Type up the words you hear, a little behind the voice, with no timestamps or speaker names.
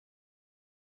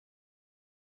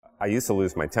I used to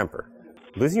lose my temper.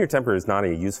 Losing your temper is not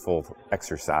a useful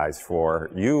exercise for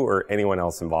you or anyone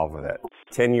else involved with it.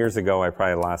 10 years ago, I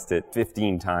probably lost it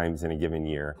 15 times in a given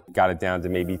year. Got it down to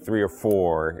maybe 3 or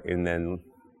 4, and then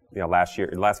last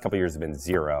couple of years have been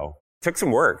 0. Took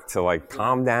some work to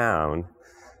calm down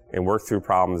and work through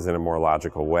problems in a more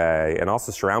logical way, and also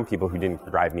surround people who didn't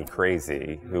drive me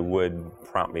crazy, who would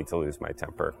prompt me to lose my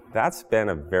temper. That's been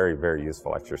a very, very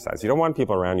useful exercise. You don't want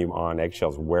people around you on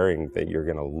eggshells worrying that you're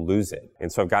going to lose it. And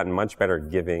so I've gotten much better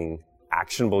at giving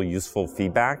actionable, useful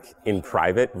feedback in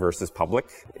private versus public,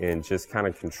 and just kind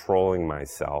of controlling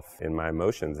myself and my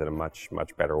emotions in a much,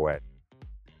 much better way.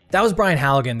 That was Brian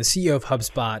Halligan, the CEO of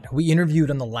HubSpot, who we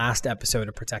interviewed on the last episode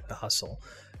of Protect the Hustle.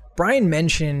 Brian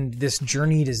mentioned this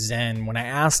journey to Zen when I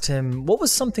asked him what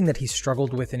was something that he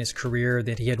struggled with in his career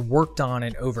that he had worked on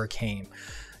and overcame.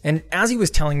 And as he was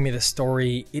telling me the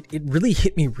story, it really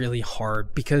hit me really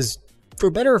hard because, for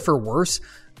better or for worse,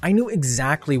 I knew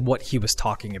exactly what he was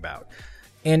talking about.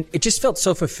 And it just felt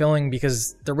so fulfilling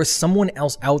because there was someone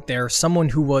else out there, someone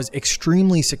who was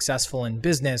extremely successful in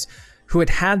business, who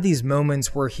had these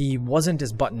moments where he wasn't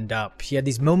as buttoned up. He had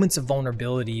these moments of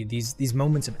vulnerability, these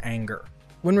moments of anger.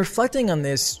 When reflecting on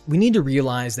this, we need to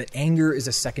realize that anger is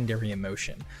a secondary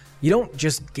emotion. You don't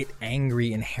just get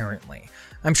angry inherently.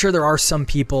 I'm sure there are some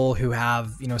people who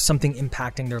have, something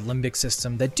impacting their limbic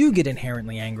system that do get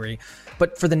inherently angry,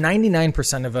 but for the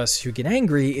 99% of us who get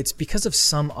angry, it's because of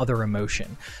some other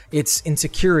emotion. It's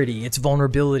insecurity, it's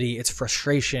vulnerability, it's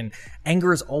frustration.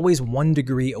 Anger is always 1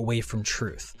 degree away from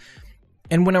truth.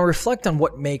 And when I reflect on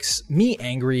what makes me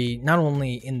angry, not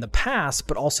only in the past,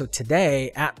 but also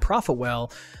today at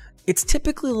ProfitWell, it's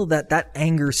typically that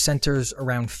anger centers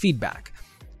around feedback.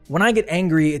 When I get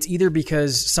angry, it's either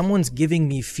because someone's giving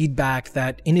me feedback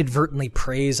that inadvertently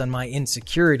preys on my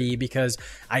insecurity because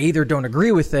I either don't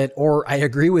agree with it or I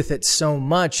agree with it so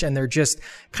much and they're just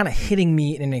kind of hitting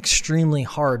me in an extremely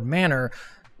hard manner.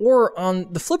 Or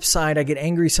on the flip side, I get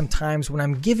angry sometimes when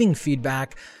I'm giving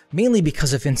feedback, mainly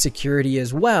because of insecurity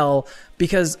as well,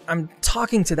 because I'm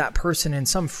talking to that person in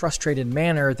some frustrated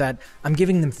manner that I'm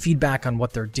giving them feedback on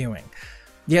what they're doing.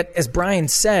 Yet, as Brian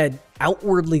said,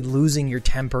 outwardly losing your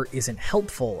temper isn't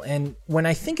helpful. And when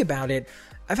I think about it,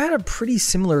 I've had a pretty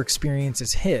similar experience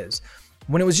as his.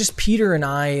 When it was just Peter and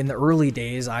I in the early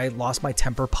days, I lost my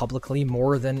temper publicly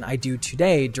more than I do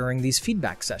today during these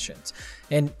feedback sessions.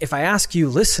 And if I ask you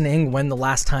listening when the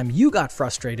last time you got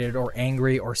frustrated or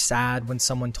angry or sad when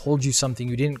someone told you something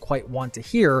you didn't quite want to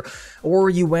hear,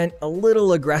 or you went a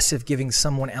little aggressive giving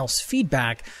someone else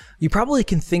feedback, you probably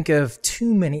can think of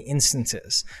too many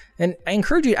instances. And I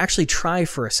encourage you to actually try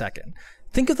for a second.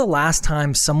 Think of the last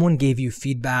time someone gave you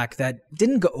feedback that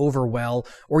didn't go over well,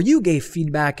 or you gave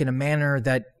feedback in a manner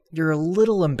that you're a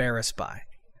little embarrassed by.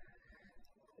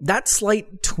 That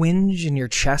slight twinge in your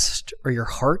chest or your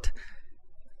heart,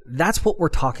 that's what we're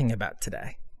talking about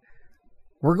today.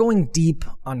 We're going deep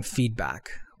on feedback.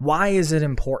 Why is it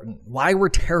important? Why we're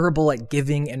terrible at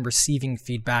giving and receiving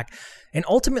feedback, and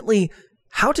ultimately,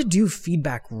 how to do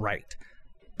feedback right.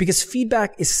 Because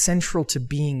feedback is central to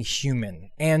being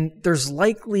human, and there's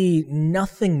likely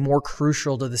nothing more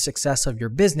crucial to the success of your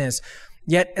business.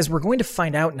 Yet, as we're going to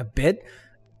find out in a bit,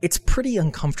 it's pretty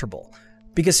uncomfortable.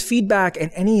 Because feedback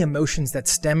and any emotions that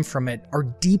stem from it are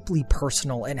deeply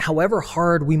personal, and however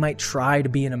hard we might try to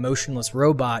be an emotionless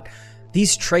robot,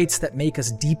 these traits that make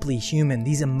us deeply human,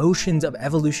 these emotions of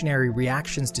evolutionary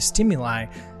reactions to stimuli,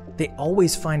 they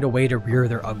always find a way to rear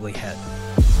their ugly head.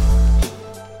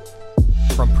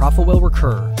 From ProfitWell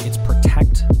Recur, it's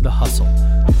Protect the Hustle,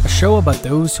 a show about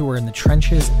those who are in the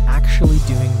trenches actually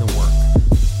doing the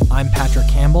work. I'm Patrick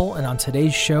Campbell, and on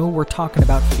today's show, we're talking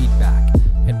about feedback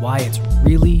and why it's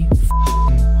really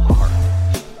f***ing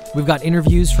hard. We've got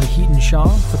interviews from Hiten Shah,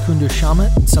 Facundo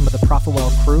Shamat, and some of the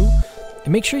ProfitWell crew.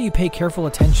 And make sure you pay careful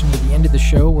attention to the end of the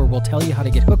show where we'll tell you how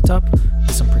to get hooked up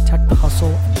with some Protect the Hustle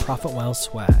and ProfitWell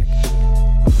swag.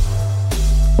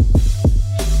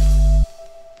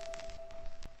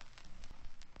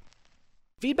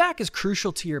 Feedback is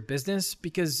crucial to your business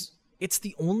because it's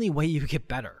the only way you get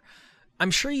better. I'm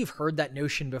sure you've heard that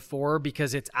notion before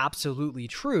because it's absolutely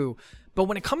true, but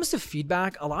when it comes to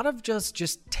feedback, a lot of just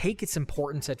take its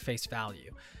importance at face value.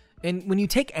 And when you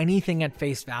take anything at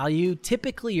face value,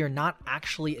 typically you're not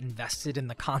actually invested in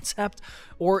the concept,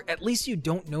 or at least you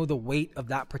don't know the weight of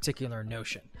that particular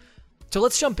notion. So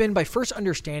let's jump in by first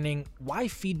understanding why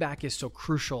feedback is so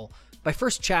crucial, by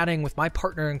first chatting with my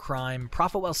partner in crime,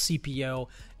 ProfitWell CPO,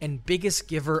 and biggest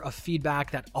giver of feedback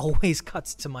that always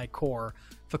cuts to my core,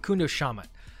 Facundo Shamat.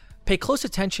 Pay close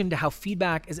attention to how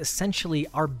feedback is essentially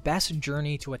our best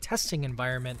journey to a testing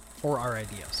environment for our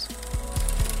ideas.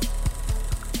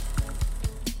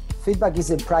 Feedback is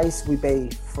the price we pay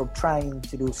for trying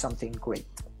to do something great.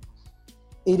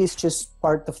 It is just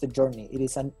part of the journey. It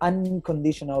is an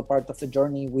unconditional part of the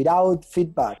journey. Without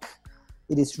feedback,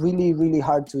 it is really, really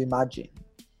hard to imagine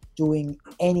doing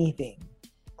anything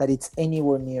that it's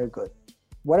anywhere near good.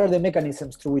 What are the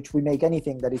mechanisms through which we make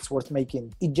anything that it's worth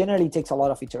making? It generally takes a lot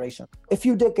of iteration. A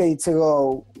few decades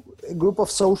ago, a group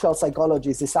of social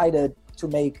psychologists decided to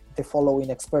make the following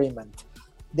experiment.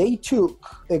 They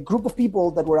took a group of people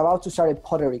that were about to start a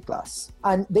pottery class,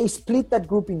 and they split that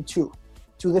group in two.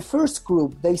 To the first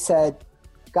group, they said,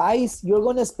 guys, you're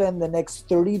going to spend the next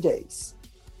 30 days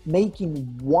making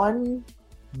one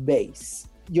base.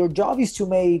 Your job is to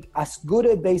make as good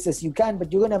a base as you can,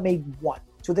 but you're going to make one.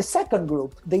 To the second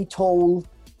group, they told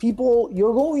people,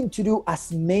 you're going to do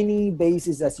as many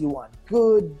bases as you want.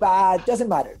 Good, bad, doesn't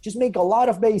matter. Just make a lot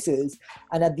of bases,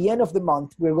 and at the end of the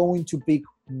month, we're going to pick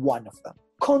one of them.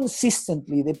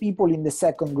 Consistently, the people in the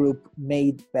second group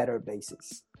made better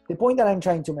bases. The point that I'm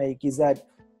trying to make is that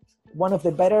one of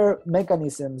the better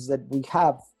mechanisms that we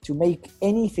have to make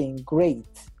anything great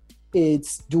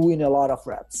is doing a lot of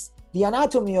reps. The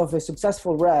anatomy of a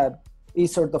successful rep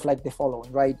is sort of like the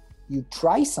following, right? You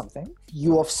try something,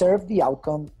 you observe the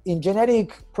outcome. In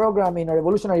genetic programming or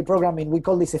evolutionary programming, we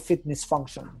call this a fitness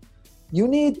function. You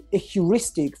need a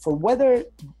heuristic for whether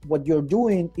what you're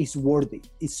doing is worthy,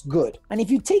 is good. And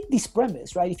if you take this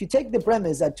premise, right? If you take the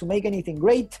premise that to make anything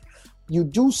great, you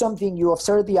do something, you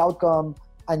observe the outcome,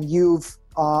 and you've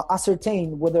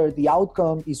ascertained whether the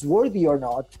outcome is worthy or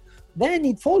not, then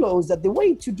it follows that the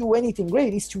way to do anything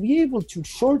great is to be able to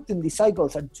shorten the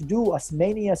cycles and to do as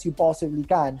many as you possibly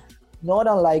can, not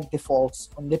unlike the folks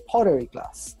on the pottery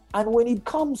class. And when it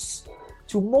comes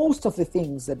to most of the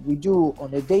things that we do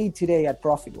on a day-to-day at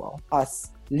Profitwell,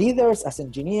 as leaders, as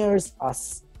engineers,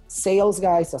 as sales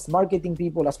guys, as marketing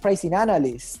people, as pricing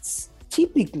analysts,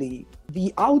 typically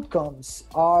the outcomes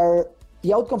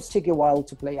take a while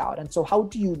to play out. And so how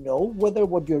do you know whether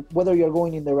you're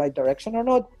going in the right direction or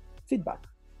not? Feedback.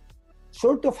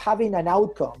 Short of having an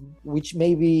outcome, which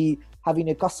may be having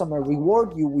a customer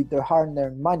reward you with their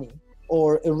hard-earned money,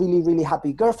 or a really, really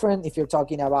happy girlfriend, if you're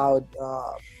talking about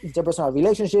interpersonal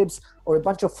relationships, or a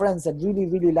bunch of friends that really,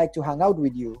 really like to hang out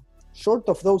with you. Short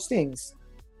of those things,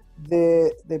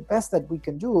 the best that we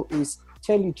can do is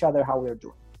tell each other how we're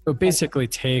doing. So it basically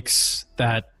takes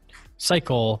that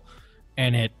cycle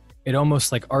and it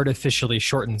almost like artificially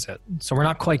shortens it. So we're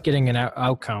not quite getting an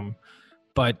outcome,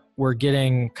 but we're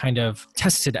getting kind of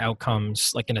tested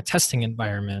outcomes like in a testing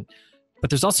environment. But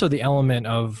there's also the element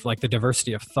of like the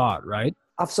diversity of thought, right?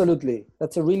 Absolutely.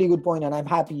 That's a really good point, and I'm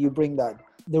happy you bring that.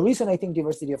 The reason I think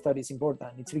diversity of thought is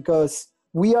important, it's because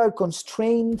we are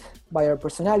constrained by our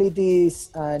personalities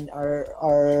and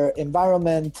our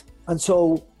environment. And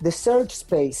so the search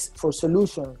space for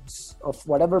solutions of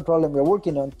whatever problem we're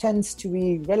working on tends to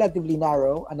be relatively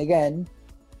narrow and, again,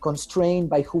 constrained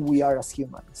by who we are as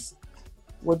humans.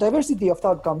 Where diversity of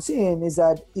thought comes in is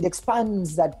that it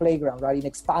expands that playground, right? It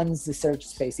expands the search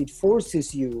space. It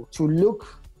forces you to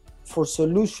look for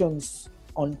solutions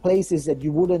on places that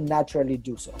you wouldn't naturally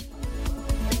do so.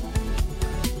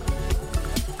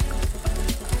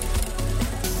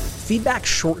 Feedback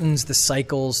shortens the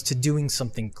cycles to doing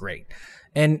something great.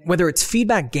 And whether it's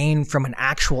feedback gained from an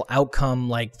actual outcome,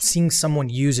 like seeing someone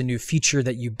use a new feature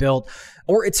that you built,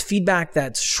 or it's feedback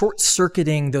that's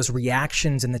short-circuiting those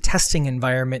reactions in the testing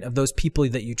environment of those people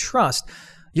that you trust,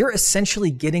 you're essentially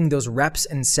getting those reps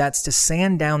and sets to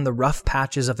sand down the rough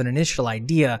patches of an initial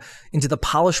idea into the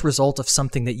polished result of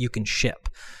something that you can ship.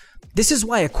 This is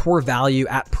why a core value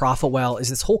at Profitwell is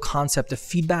this whole concept of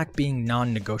feedback being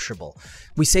non-negotiable.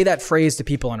 We say that phrase to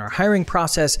people in our hiring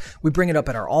process, we bring it up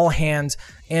at our all hands,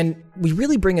 and we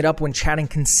really bring it up when chatting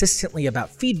consistently about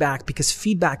feedback because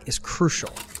feedback is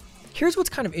crucial. Here's what's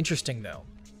kind of interesting though.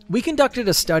 We conducted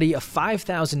a study of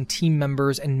 5,000 team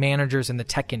members and managers in the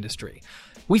tech industry.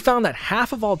 We found that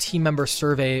half of all team members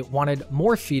surveyed wanted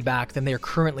more feedback than they are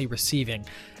currently receiving,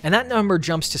 and that number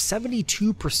jumps to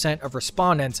 72% of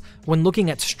respondents when looking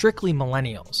at strictly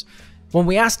millennials. When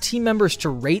we asked team members to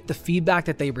rate the feedback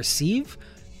that they receive,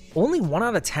 only 1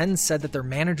 out of 10 said that their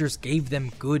managers gave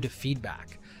them good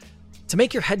feedback. To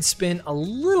make your head spin a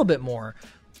little bit more,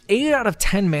 8 out of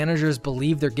 10 managers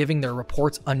believe they're giving their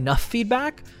reports enough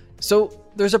feedback, so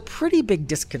there's a pretty big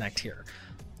disconnect here.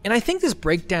 And I think this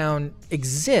breakdown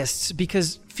exists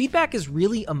because feedback is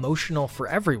really emotional for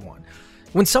everyone.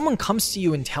 When someone comes to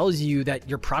you and tells you that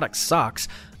your product sucks,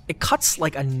 it cuts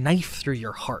like a knife through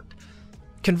your heart.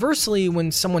 Conversely,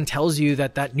 when someone tells you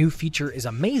that that new feature is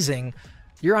amazing,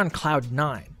 you're on cloud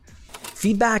 9.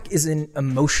 Feedback is an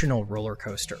emotional roller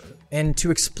coaster. And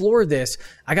to explore this,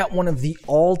 I got one of the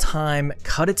all-time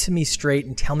cut it to me straight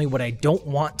and tell me what I don't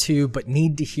want to but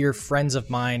need to hear friends of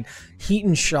mine,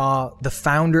 Hiten Shah, the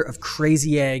founder of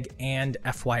Crazy Egg and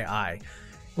FYI.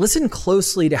 Listen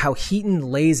closely to how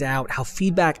Hiten lays out how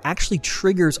feedback actually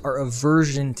triggers our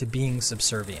aversion to being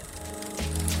subservient.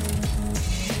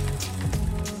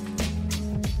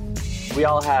 We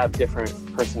all have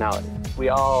different personalities. We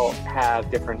all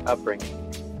have different upbringing,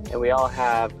 and we all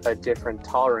have a different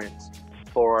tolerance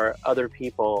for other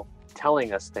people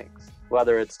telling us things,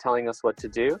 whether it's telling us what to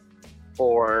do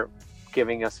or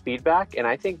giving us feedback. And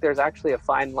I think there's actually a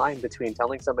fine line between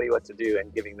telling somebody what to do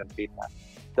and giving them feedback.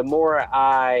 The more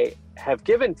I have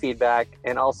given feedback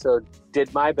and also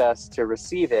did my best to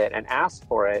receive it and ask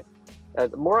for it,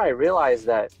 the more I realize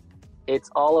that it's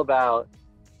all about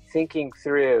thinking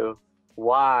through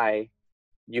why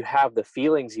you have the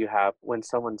feelings you have when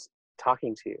someone's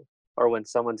talking to you or when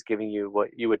someone's giving you what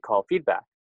you would call feedback.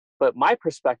 But my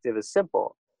perspective is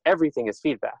simple. Everything is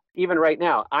feedback. Even right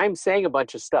now, I'm saying a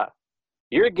bunch of stuff.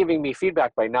 You're giving me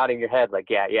feedback by nodding your head like,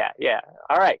 yeah.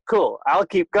 All right, cool. I'll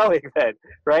keep going then,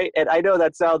 right? And I know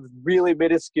that sounds really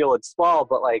minuscule and small,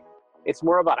 but like, it's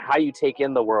more about how you take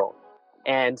in the world.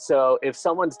 And so if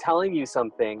someone's telling you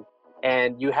something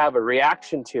and you have a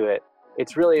reaction to it,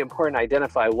 it's really important to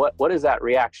identify what is that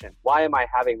reaction? Why am I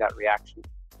having that reaction?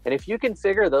 And if you can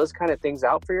figure those kind of things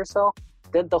out for yourself,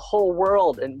 then the whole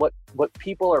world and what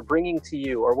people are bringing to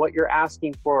you or what you're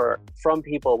asking for from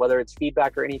people, whether it's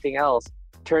feedback or anything else,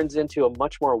 turns into a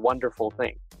much more wonderful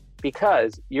thing,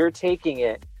 because you're taking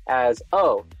it as,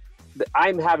 oh,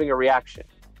 I'm having a reaction.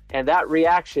 And that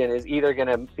reaction is either going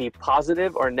to be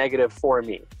positive or negative for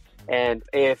me. And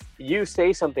if you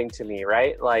say something to me,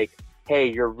 right, like, hey,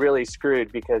 you're really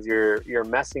screwed because you're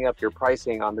messing up your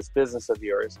pricing on this business of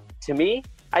yours. To me,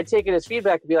 I'd take it as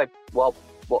feedback and be like, well,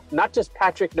 not just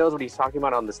Patrick knows what he's talking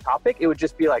about on this topic. It would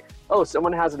just be like, oh,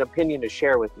 someone has an opinion to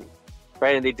share with me,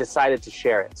 right? And they decided to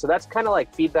share it. So that's kind of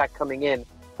like feedback coming in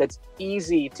that's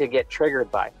easy to get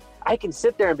triggered by. I can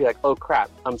sit there and be like, oh crap,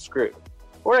 I'm screwed.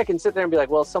 Or I can sit there and be like,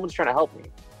 well, someone's trying to help me.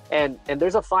 And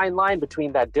there's a fine line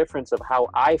between that difference of how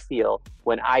I feel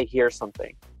when I hear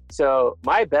something. So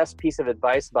my best piece of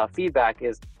advice about feedback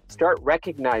is start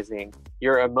recognizing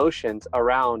your emotions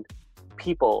around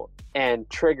people and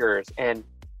triggers and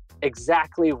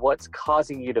exactly what's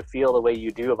causing you to feel the way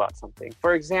you do about something.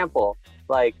 For example,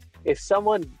 like if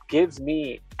someone gives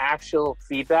me actual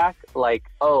feedback, like,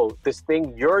 oh, this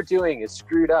thing you're doing is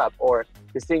screwed up, or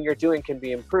this thing you're doing can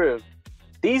be improved.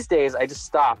 These days, I just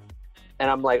stop and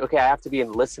I'm like, okay, I have to be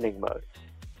in listening mode.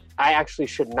 I actually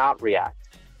should not react.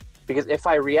 Because if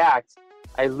I react,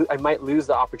 I might lose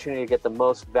the opportunity to get the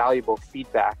most valuable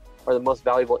feedback or the most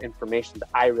valuable information that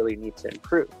I really need to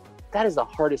improve. That is the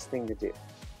hardest thing to do.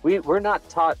 We're not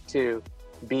taught to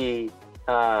be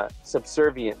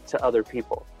subservient to other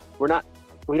people.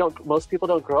 Most people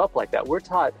don't grow up like that. We're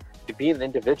taught to be an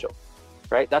individual,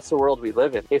 right? That's the world we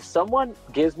live in. If someone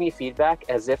gives me feedback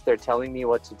as if they're telling me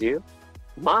what to do,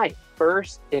 my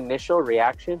first initial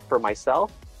reaction for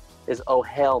myself is, oh,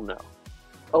 hell no.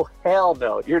 Oh, hell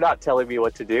no, you're not telling me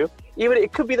what to do. Even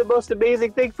it could be the most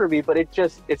amazing thing for me, but it's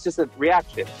just a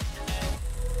reaction.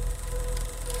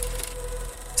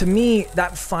 To me,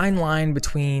 that fine line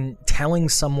between telling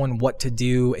someone what to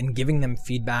do and giving them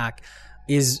feedback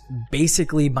is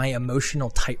basically my emotional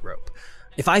tightrope.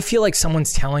 If I feel like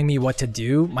someone's telling me what to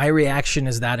do, my reaction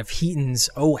is that of Hiten's,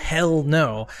 oh, hell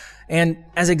no. And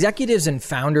as executives and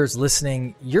founders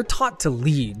listening, you're taught to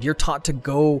lead. You're taught to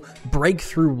go break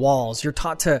through walls. You're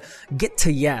taught to get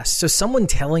to yes. So someone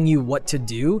telling you what to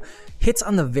do hits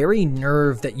on the very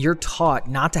nerve that you're taught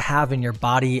not to have in your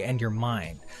body and your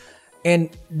mind. And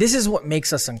this is what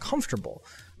makes us uncomfortable.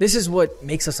 This is what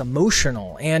makes us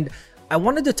emotional. And I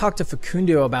wanted to talk to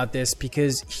Facundo about this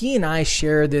because he and I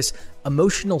share this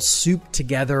emotional soup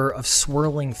together of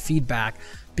swirling feedback,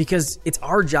 because it's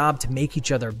our job to make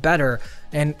each other better,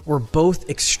 and we're both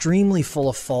extremely full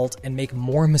of fault and make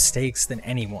more mistakes than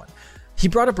anyone. He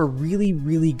brought up a really,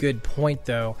 really good point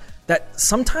though, that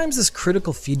sometimes this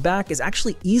critical feedback is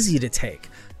actually easy to take,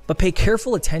 but pay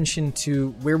careful attention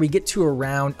to where we get to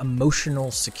around emotional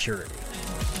security.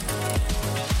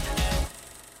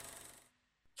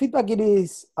 Feedback, it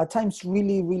is at times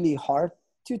really, really hard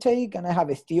to take, and I have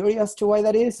a theory as to why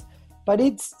that is. But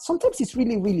sometimes it's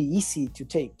really, really easy to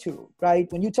take too,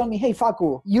 right? When you tell me, hey,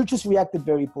 Facu, you just reacted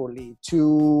very poorly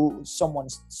to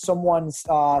someone's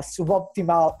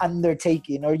suboptimal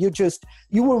undertaking, or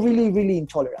you were really, really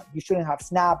intolerant. You shouldn't have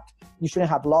snapped. You shouldn't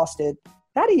have lost it.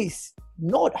 That is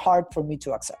not hard for me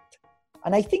to accept.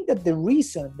 And I think that the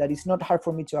reason that it's not hard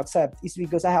for me to accept is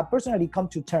because I have personally come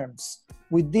to terms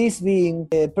with this being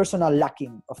a personal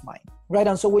lacking of mine, right?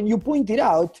 And so when you point it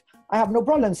out, I have no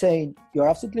problem saying, you're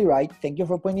absolutely right. Thank you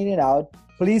for pointing it out.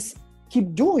 Please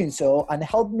keep doing so and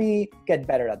help me get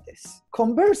better at this.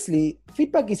 Conversely,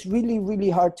 feedback is really, really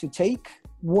hard to take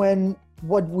when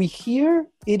what we hear,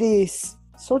 it is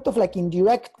sort of like in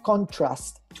direct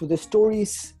contrast to the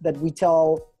stories that we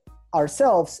tell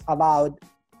ourselves about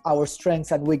our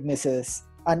strengths and weaknesses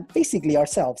and basically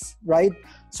ourselves, right?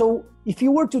 So if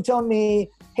you were to tell me,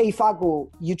 hey,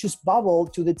 Facu, you just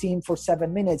babbled to the team for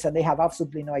 7 minutes and they have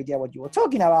absolutely no idea what you were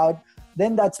talking about,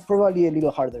 then that's probably a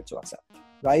little harder to accept,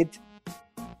 right?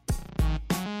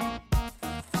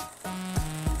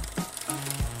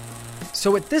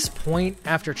 So at this point,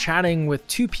 after chatting with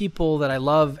two people that I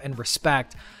love and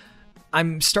respect,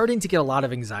 I'm starting to get a lot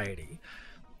of anxiety.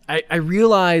 I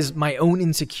realize my own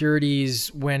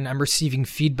insecurities when I'm receiving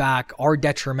feedback are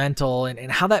detrimental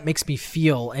and how that makes me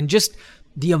feel and just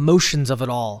the emotions of it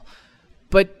all.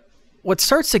 But what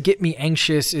starts to get me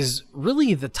anxious is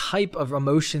really the type of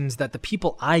emotions that the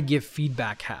people I give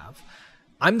feedback have.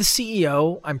 I'm the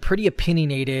CEO, I'm pretty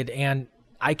opinionated, and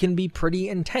I can be pretty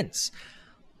intense.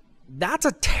 That's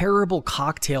a terrible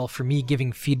cocktail for me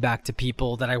giving feedback to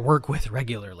people that I work with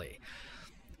regularly.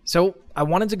 So I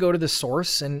wanted to go to the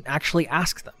source and actually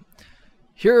ask them.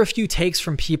 Here are a few takes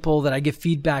from people that I give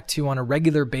feedback to on a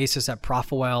regular basis at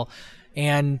Profitwell.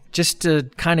 And just to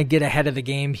kind of get ahead of the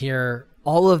game here,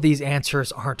 all of these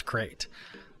answers aren't great.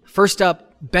 First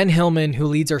up, Ben Hillman, who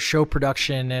leads our show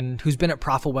production and who's been at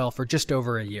Profitwell for just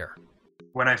over a year.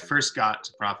 When I first got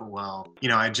to Profitwell,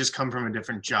 I had just come from a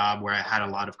different job where I had a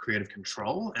lot of creative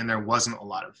control and there wasn't a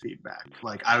lot of feedback.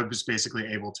 Like I was basically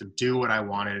able to do what I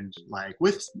wanted, like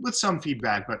with some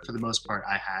feedback, but for the most part,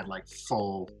 I had like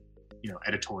full,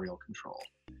 editorial control.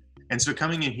 And so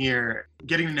coming in here,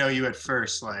 getting to know you at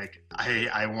first, like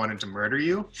I wanted to murder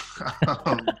you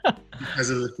because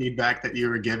of the feedback that you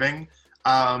were giving.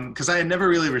 Because I had never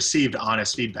really received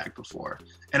honest feedback before.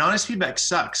 And honest feedback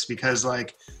sucks because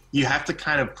like you have to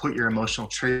kind of put your emotional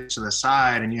traits to the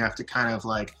side and you have to kind of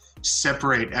like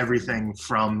separate everything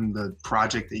from the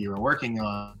project that you were working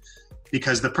on.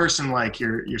 Because the person like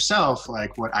yourself,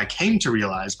 like what I came to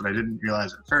realize, but I didn't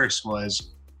realize at first,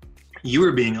 was you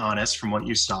were being honest from what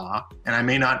you saw. And I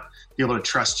may not be able to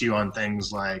trust you on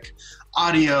things like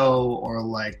audio or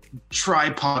like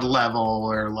tripod level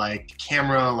or like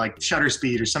camera, like shutter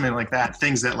speed or something like that.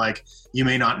 Things that like you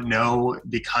may not know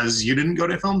because you didn't go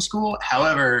to film school.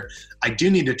 However, I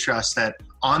do need to trust that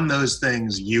on those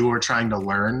things you are trying to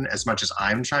learn as much as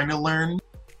I'm trying to learn.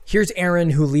 Here's Erin,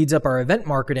 who leads up our event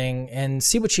marketing, and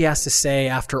see what she has to say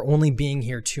after only being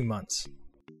here 2 months.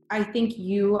 I think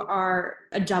you are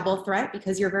a double threat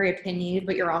because you're very opinionated,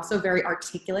 but you're also very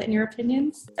articulate in your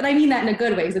opinions. And I mean that in a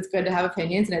good way, because it's good to have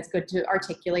opinions and it's good to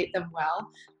articulate them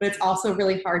well, but it's also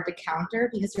really hard to counter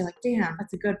because you're like, damn,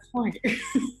 that's a good point.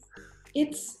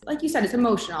 It's, like you said, it's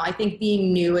emotional. I think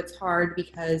being new, it's hard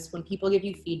because when people give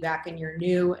you feedback and you're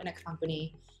new in a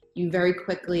company, you very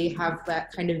quickly have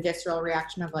that kind of visceral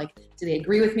reaction of like, do they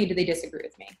agree with me? Do they disagree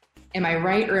with me? Am I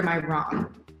right or am I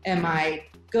wrong? Am I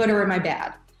good or am I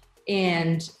bad?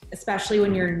 And especially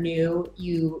when you're new,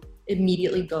 you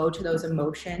immediately go to those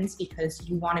emotions because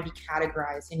you want to be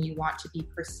categorized and you want to be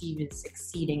perceived as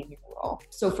succeeding in your role.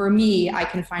 So for me, I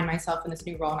can find myself in this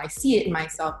new role and I see it in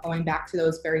myself going back to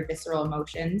those very visceral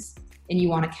emotions, and you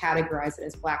want to categorize it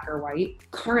as black or white.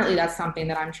 Currently, that's something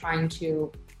that I'm trying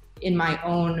to, in my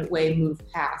own way, move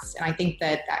past. And I think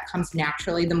that comes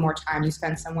naturally. The more time you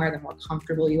spend somewhere, the more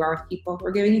comfortable you are with people who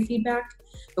are giving you feedback.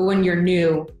 But when you're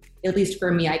new, at least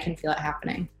for me, I can feel it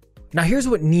happening. Now here's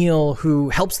what Neil, who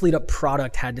helps lead up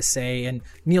product, had to say, and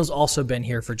Neil's also been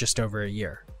here for just over a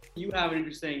year. You have an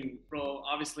interesting role,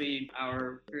 obviously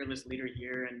our fearless leader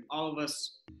here, and all of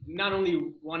us not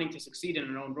only wanting to succeed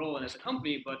in our own role and as a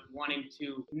company, but wanting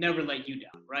to never let you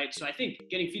down, right? So I think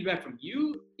getting feedback from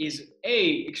you is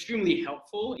extremely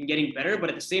helpful in getting better, but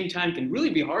at the same time can really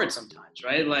be hard sometimes,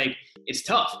 right? Like it's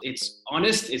tough, it's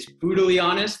honest, it's brutally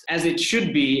honest, as it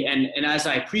should be, and as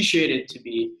I appreciate it to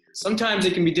be. Sometimes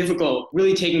it can be difficult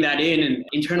really taking that in and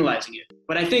internalizing it.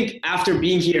 But I think after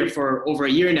being here for over a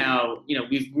year now,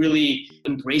 we've really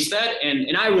embraced that.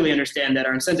 And I really understand that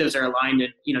our incentives are aligned.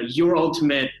 And, your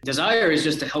ultimate desire is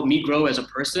just to help me grow as a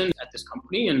person at this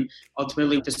company and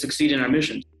ultimately to succeed in our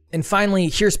mission. And finally,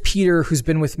 here's Peter, who's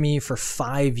been with me for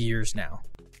 5 years now.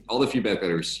 All the feedback that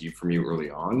I received from you early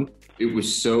on, it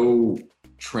was so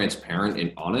transparent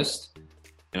and honest.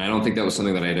 And I don't think that was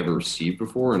something that I had ever received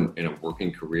before in a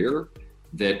working career,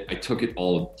 that I took it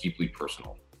all deeply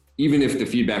personal. even if the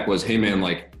feedback was, hey man,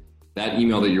 like that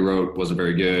email that you wrote wasn't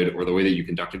very good, or the way that you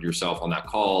conducted yourself on that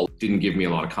call didn't give me a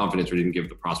lot of confidence or didn't give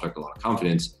the prospect a lot of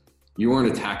confidence, you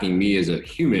weren't attacking me as a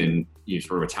human, you're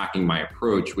sort of attacking my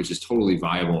approach, which is totally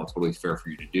viable and totally fair for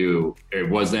you to do. It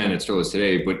was then, it still is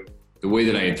today, but the way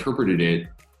that I interpreted it,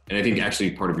 and I think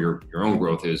actually part of your own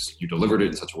growth is you delivered it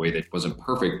in such a way that wasn't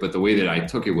perfect, but the way that I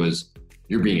took it was,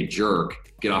 you're being a jerk,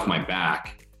 get off my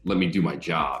back, let me do my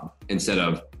job. Instead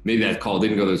of, maybe that call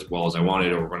didn't go as well as I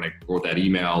wanted, or when I wrote that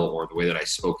email, or the way that I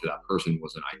spoke to that person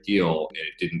wasn't ideal, and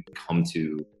it didn't come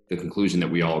to the conclusion that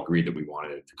we all agreed that we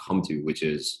wanted it to come to, which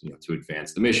is, to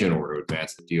advance the mission or to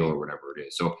advance the deal or whatever it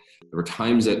is. So there were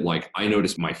times that like I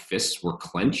noticed my fists were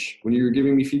clenched when you were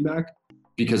giving me feedback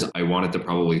because I wanted to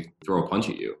probably throw a punch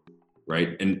at you, right?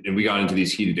 And we got into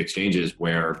these heated exchanges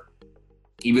where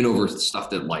even over stuff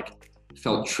that like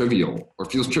felt trivial or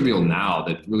feels trivial now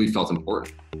that really felt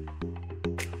important.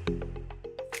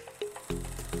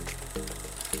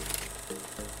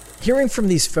 Hearing from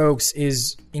these folks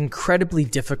is incredibly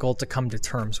difficult to come to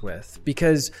terms with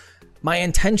because my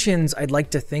intentions, I'd like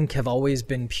to think, have always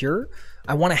been pure.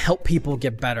 I want to help people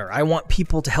get better. I want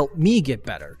people to help me get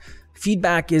better.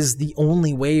 Feedback is the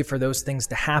only way for those things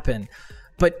to happen.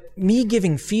 But me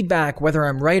giving feedback, whether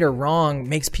I'm right or wrong,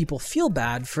 makes people feel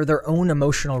bad for their own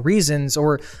emotional reasons,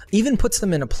 or even puts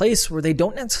them in a place where they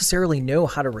don't necessarily know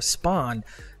how to respond,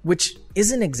 which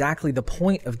isn't exactly the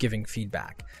point of giving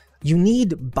feedback. You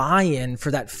need buy-in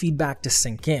for that feedback to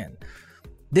sink in.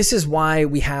 This is why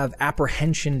we have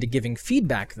apprehension to giving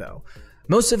feedback, though.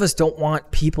 Most of us don't want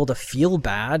people to feel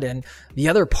bad, and the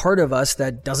other part of us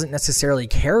that doesn't necessarily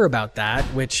care about that,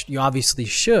 which you obviously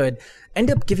should,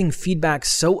 end up giving feedback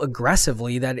so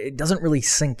aggressively that it doesn't really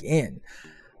sink in.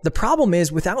 The problem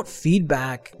is, without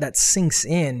feedback that sinks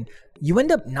in, you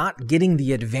end up not getting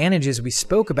the advantages we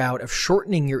spoke about of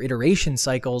shortening your iteration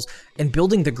cycles and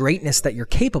building the greatness that you're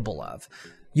capable of.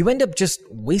 You end up just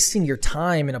wasting your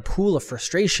time in a pool of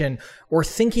frustration or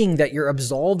thinking that you're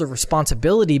absolved of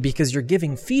responsibility because you're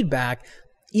giving feedback,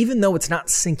 even though it's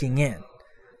not sinking in.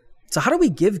 So how do we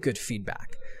give good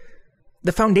feedback?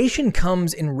 The foundation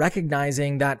comes in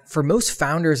recognizing that for most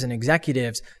founders and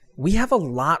executives, we have a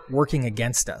lot working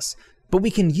against us, but we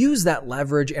can use that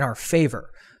leverage in our favor.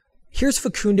 Here's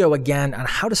Facundo again on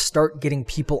how to start getting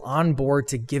people on board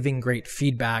to giving great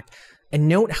feedback, and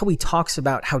note how he talks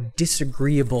about how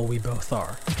disagreeable we both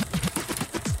are.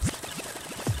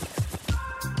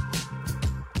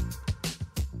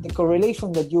 The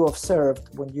correlation that you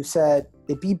observed when you said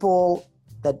the people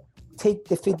that take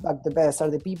the feedback the best are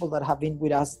the people that have been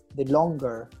with us the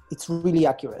longer, it's really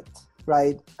accurate,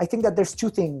 right? I think that there's two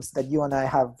things that you and I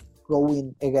have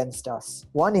going against us.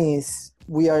 One is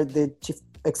we are the chief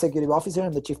executive officer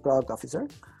and the chief product officer.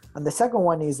 And the second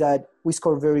one is that we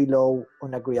score very low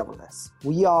on agreeableness.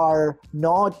 We are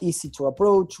not easy to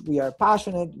approach. We are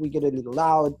passionate. We get a little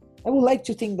loud. I would like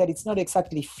to think that it's not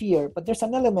exactly fear, but there's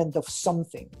an element of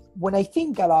something. When I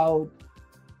think about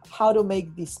how to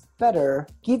make this better,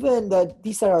 given that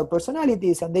these are our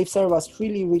personalities and they've served us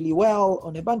really, really well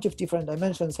on a bunch of different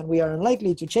dimensions and we are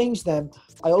unlikely to change them,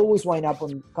 I always wind up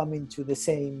on coming to the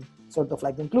same sort of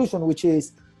like conclusion, which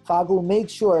is, Fagu, make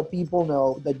sure people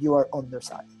know that you are on their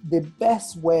side. The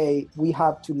best way we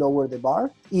have to lower the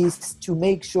bar is to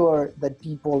make sure that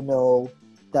people know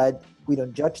that we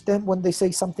don't judge them when they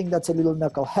say something that's a little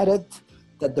knuckle-headed,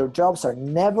 that their jobs are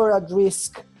never at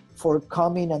risk for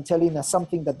coming and telling us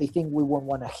something that they think we won't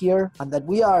want to hear, and that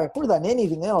we are, more than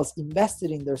anything else,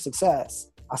 invested in their success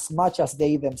as much as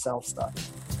they themselves are.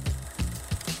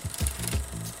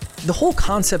 The whole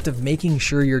concept of making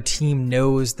sure your team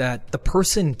knows that the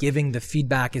person giving the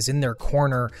feedback is in their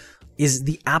corner is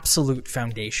the absolute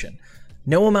foundation.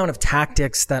 No amount of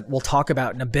tactics that we'll talk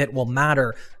about in a bit will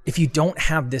matter if you don't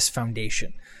have this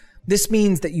foundation. This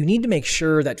means that you need to make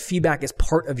sure that feedback is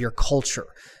part of your culture.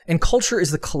 And culture is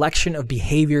the collection of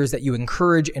behaviors that you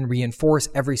encourage and reinforce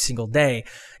every single day,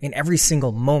 in every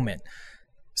single moment.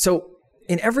 So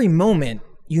in every moment,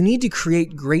 you need to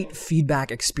create great feedback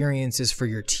experiences for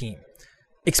your team.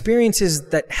 Experiences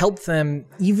that help them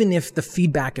even if the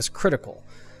feedback is critical.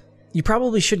 You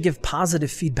probably should give positive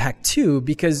feedback too,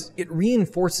 because it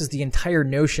reinforces the entire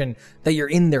notion that you're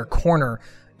in their corner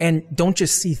and don't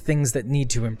just see things that need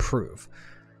to improve.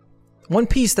 One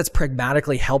piece that's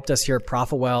pragmatically helped us here at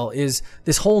ProfitWell is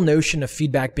this whole notion of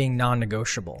feedback being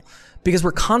non-negotiable. Because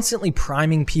we're constantly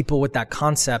priming people with that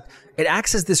concept, it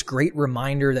acts as this great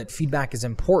reminder that feedback is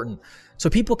important. So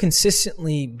people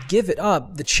consistently give it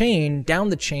up the chain, down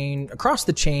the chain, across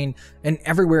the chain, and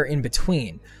everywhere in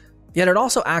between. Yet it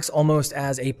also acts almost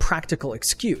as a practical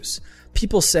excuse.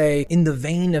 People say, in the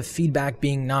vein of feedback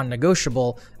being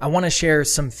non-negotiable, I want to share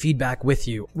some feedback with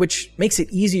you, which makes it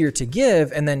easier to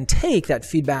give and then take that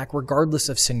feedback regardless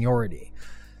of seniority.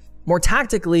 More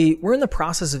tactically, we're in the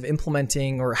process of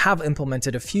implementing or have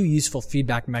implemented a few useful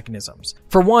feedback mechanisms.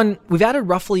 For one, we've added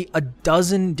roughly a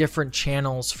dozen different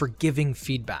channels for giving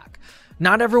feedback.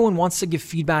 Not everyone wants to give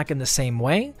feedback in the same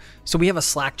way, so we have a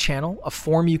Slack channel, a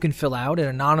form you can fill out, an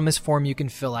anonymous form you can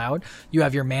fill out. You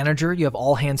have your manager, you have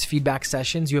all hands feedback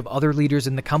sessions, you have other leaders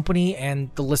in the company,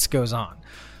 and the list goes on.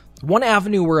 One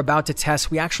avenue we're about to test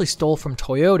we actually stole from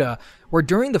Toyota, where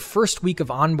during the first week of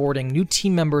onboarding, new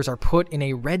team members are put in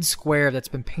a red square that's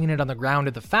been painted on the ground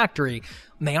of the factory,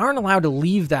 and they aren't allowed to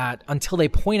leave that until they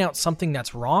point out something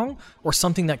that's wrong or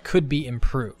something that could be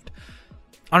improved.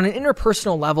 On an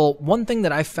interpersonal level, one thing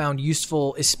that I've found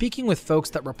useful is speaking with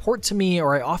folks that report to me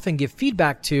or I often give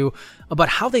feedback to about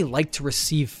how they like to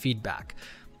receive feedback.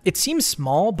 It seems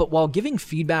small, but while giving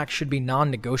feedback should be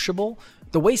non-negotiable,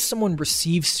 the way someone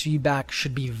receives feedback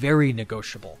should be very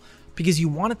negotiable because you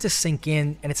want it to sink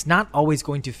in and it's not always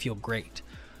going to feel great.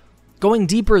 Going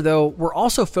deeper though, we're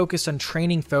also focused on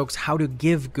training folks how to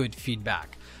give good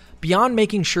feedback. Beyond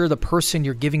making sure the person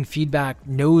you're giving feedback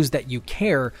knows that you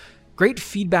care, great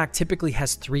feedback typically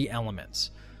has three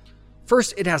elements.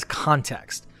 First, it has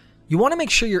context. You want to make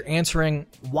sure you're answering,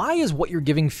 why is what you're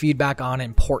giving feedback on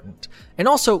important? And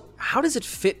also, how does it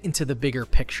fit into the bigger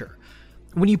picture?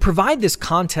 When you provide this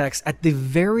context, at the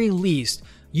very least,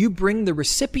 you bring the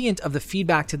recipient of the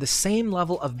feedback to the same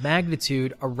level of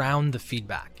magnitude around the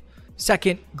feedback.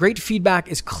 Second, great feedback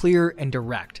is clear and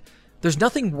direct. There's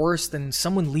nothing worse than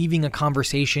someone leaving a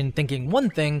conversation thinking one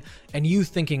thing and you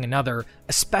thinking another,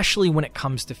 especially when it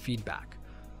comes to feedback.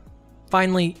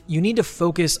 Finally, you need to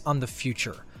focus on the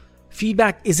future.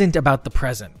 Feedback isn't about the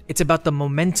present. It's about the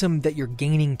momentum that you're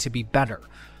gaining to be better.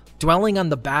 Dwelling on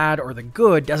the bad or the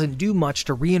good doesn't do much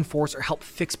to reinforce or help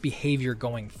fix behavior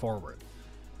going forward.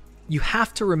 You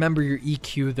have to remember your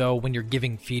EQ though when you're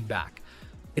giving feedback.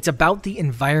 It's about the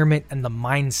environment and the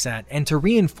mindset. And to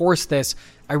reinforce this,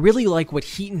 I really like what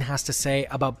Heaton has to say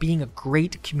about being a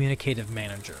great communicative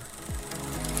manager.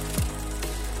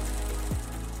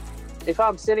 If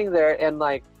I'm sitting there and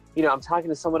I'm talking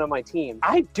to someone on my team,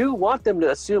 I do want them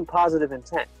to assume positive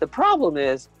intent. The problem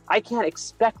is I can't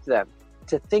expect them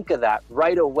to think of that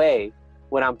right away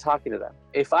when I'm talking to them.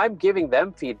 If I'm giving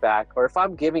them feedback or if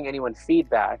I'm giving anyone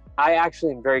feedback, I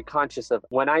actually am very conscious of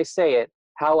when I say it,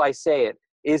 how I say it.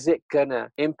 Is it gonna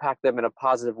impact them in a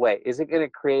positive way? Is it gonna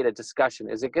create a discussion?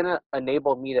 Is it gonna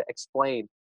enable me to explain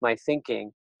my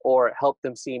thinking or help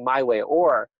them see my way?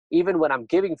 Or even when I'm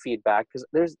giving feedback, because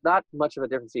there's not much of a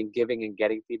difference between giving and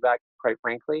getting feedback, quite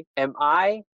frankly. Am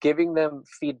I giving them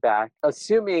feedback,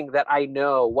 assuming that I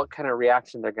know what kind of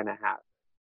reaction they're gonna have?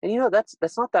 And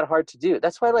that's not that hard to do.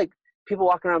 That's why people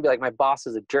walk around and be like, my boss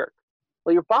is a jerk.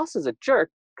 Well, your boss is a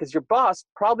jerk because your boss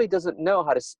probably doesn't know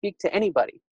how to speak to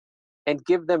anybody and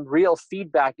give them real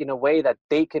feedback in a way that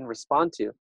they can respond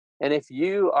to. And if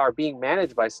you are being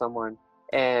managed by someone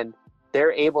and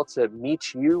they're able to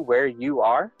meet you where you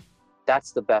are,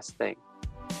 that's the best thing.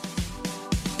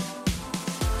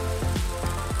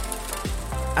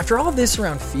 After all this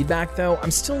around feedback though,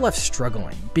 I'm still left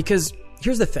struggling because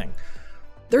here's the thing.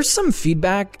 There's some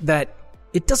feedback that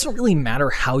it doesn't really matter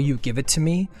how you give it to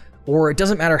me, or it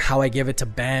doesn't matter how I give it to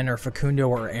Ben or Facundo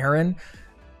or Aaron.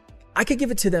 I could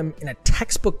give it to them in a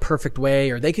textbook perfect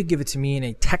way, or they could give it to me in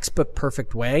a textbook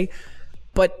perfect way,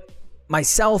 but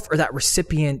myself or that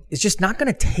recipient is just not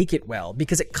going to take it well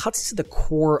because it cuts to the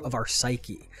core of our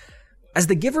psyche. As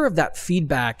the giver of that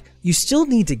feedback, you still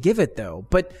need to give it though,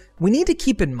 but we need to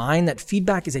keep in mind that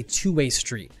feedback is a two-way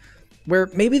street, where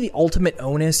maybe the ultimate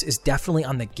onus is definitely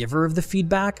on the giver of the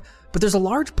feedback, but there's a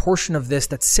large portion of this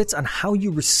that sits on how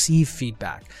you receive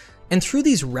feedback. And through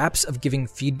these reps of giving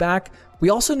feedback, we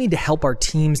also need to help our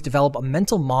teams develop a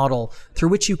mental model through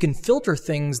which you can filter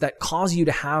things that cause you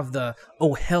to have the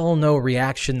oh hell no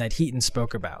reaction that Heaton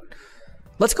spoke about.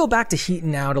 Let's go back to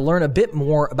Heaton now to learn a bit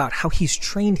more about how he's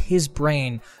trained his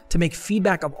brain to make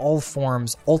feedback of all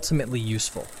forms ultimately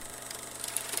useful.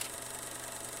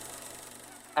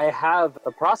 I have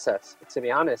a process, to be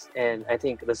honest, and I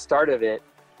think the start of it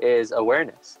is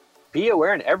awareness. Be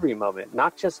aware in every moment,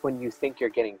 not just when you think you're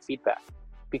getting feedback.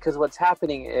 Because what's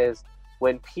happening is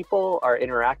when people are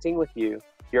interacting with you,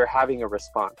 you're having a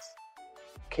response.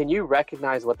 Can you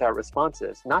recognize what that response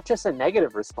is? Not just a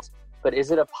negative response, but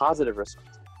is it a positive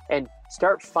response? And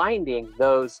start finding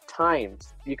those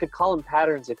times. You could call them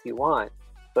patterns if you want,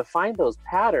 but find those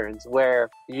patterns where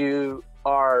you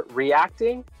are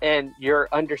reacting and you're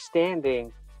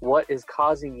understanding what is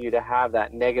causing you to have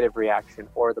that negative reaction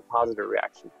or the positive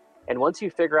reaction. And once you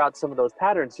figure out some of those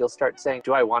patterns, you'll start saying,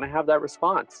 do I want to have that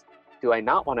response? Do I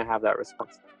not want to have that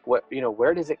response? What,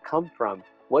 where does it come from?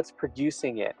 What's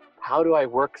producing it? How do I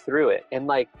work through it? And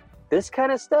like this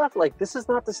kind of stuff, like this is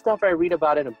not the stuff I read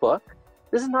about in a book.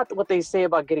 This is not what they say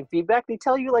about getting feedback. They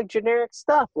tell you like generic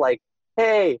stuff like,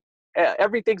 hey,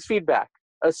 everything's feedback.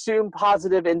 Assume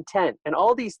positive intent. And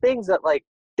all these things that like,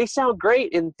 they sound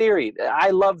great in theory. I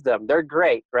love them. They're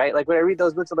great, right? Like when I read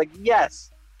those books, I'm like,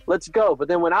 yes, let's go. But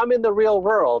then when I'm in the real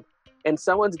world and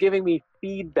someone's giving me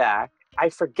feedback, I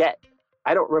forget.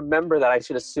 I don't remember that I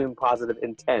should assume positive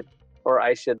intent or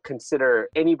I should consider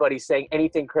anybody saying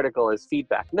anything critical as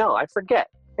feedback. No, I forget.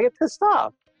 I get pissed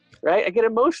off, right? I get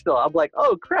emotional. I'm like,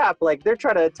 oh crap, like they're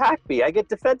trying to attack me. I get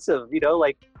defensive,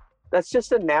 like that's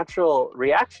just a natural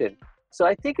reaction. So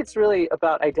I think it's really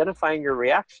about identifying your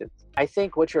reactions. I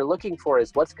think what you're looking for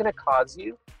is what's going to cause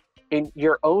you in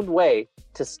your own way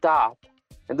to stop.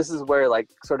 And this is where like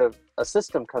sort of a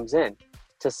system comes in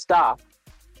to stop,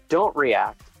 don't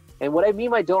react. And what I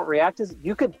mean by don't react is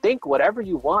you can think whatever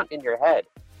you want in your head.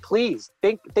 Please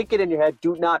think it in your head.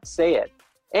 Do not say it.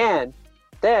 And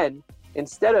then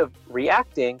instead of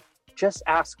reacting, just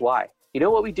ask why. You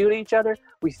know what we do to each other?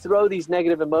 We throw these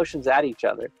negative emotions at each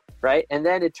other, right? And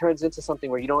then it turns into something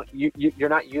where you're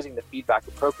not using the feedback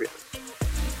appropriately.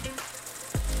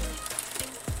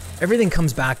 Everything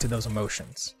comes back to those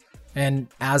emotions. And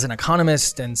as an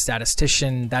economist and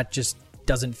statistician, that just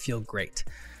doesn't feel great.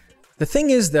 The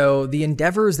thing is, though, the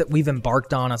endeavors that we've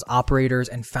embarked on as operators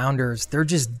and founders, they're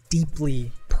just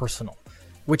deeply personal,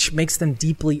 which makes them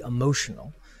deeply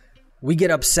emotional. We get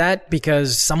upset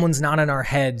because someone's not in our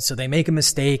head, so they make a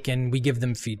mistake and we give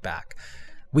them feedback.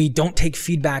 We don't take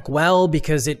feedback well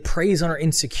because it preys on our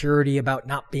insecurity about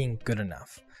not being good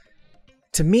enough.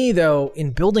 To me, though,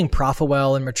 in building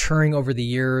ProfitWell and maturing over the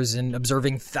years and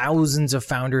observing thousands of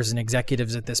founders and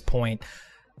executives at this point,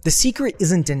 the secret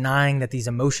isn't denying that these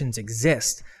emotions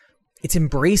exist. It's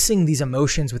embracing these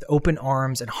emotions with open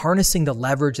arms and harnessing the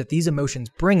leverage that these emotions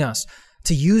bring us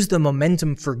to use the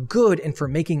momentum for good and for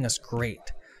making us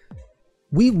great.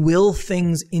 We will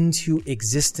things into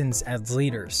existence as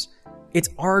leaders. It's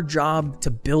our job to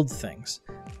build things.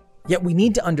 Yet we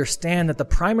need to understand that the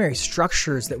primary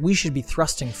structures that we should be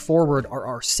thrusting forward are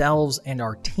ourselves and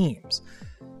our teams.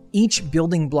 Each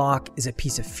building block is a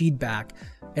piece of feedback,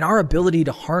 and our ability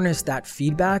to harness that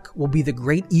feedback will be the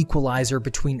great equalizer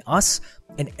between us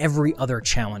and every other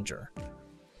challenger.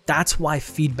 That's why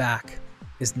feedback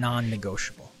is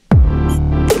non-negotiable.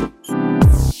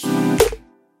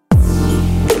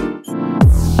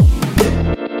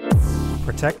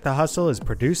 Protect the Hustle is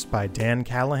produced by Dan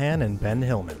Callahan and Ben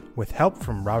Hillman, with help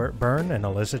from Robert Byrne and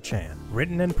Alyssa Chan.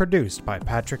 Written and produced by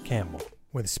Patrick Campbell,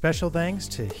 with special thanks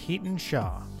to Heaton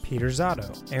Shaw, Peter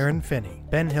Zotto, Aaron Finney,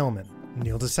 Ben Hillman,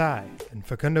 Neil Desai, and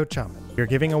Facundo Chaman. We're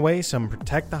giving away some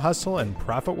Protect the Hustle and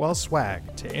ProfitWell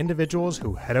swag to individuals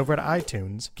who head over to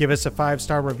iTunes, give us a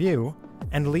 5-star review,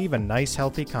 and leave a nice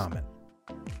healthy comment.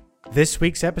 This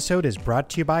week's episode is brought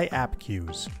to you by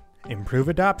AppQues. Improve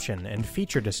adoption and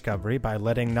feature discovery by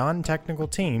letting non-technical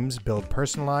teams build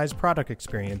personalized product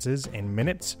experiences in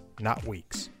minutes, not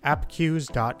weeks.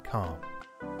 AppQues.com.